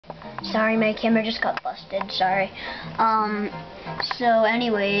Sorry, my camera just got busted, sorry. So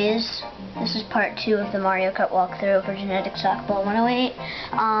anyways, this is part 2 of the Mario Kart walkthrough for Genetic Softball 108.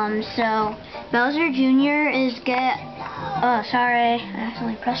 So, Bowser Jr. is oh, sorry, I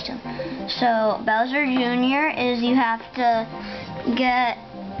accidentally pressed him. So, Bowser Jr. is you have to get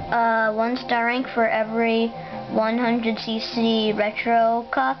 1 star rank for every 100cc Retro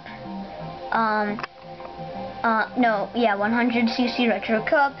Cup. 100cc Retro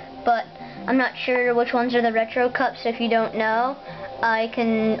Cup, but I'm not sure which ones are the Retro Cups. If you don't know, I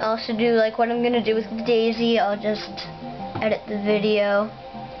can also do like what I'm gonna do with Daisy. I'll just edit the video.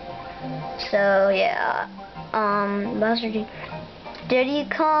 So yeah, Bowser Jr. Diddy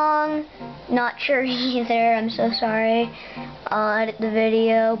Kong, not sure either. I'm so sorry. I'll edit the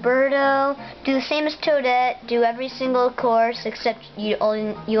video. Birdo, do the same as Toadette. Do every single course except you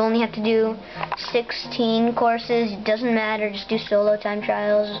only have to do 16 courses. It doesn't matter. Just do solo time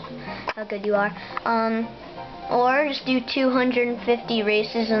trials. How good you are. Or just do 250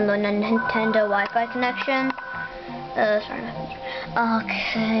 races on the Nintendo Wi-Fi connection.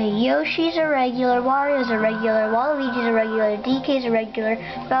 Okay, Yoshi's a regular, Wario's a regular, Waluigi's a regular, DK's a regular,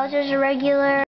 Bowser's a regular.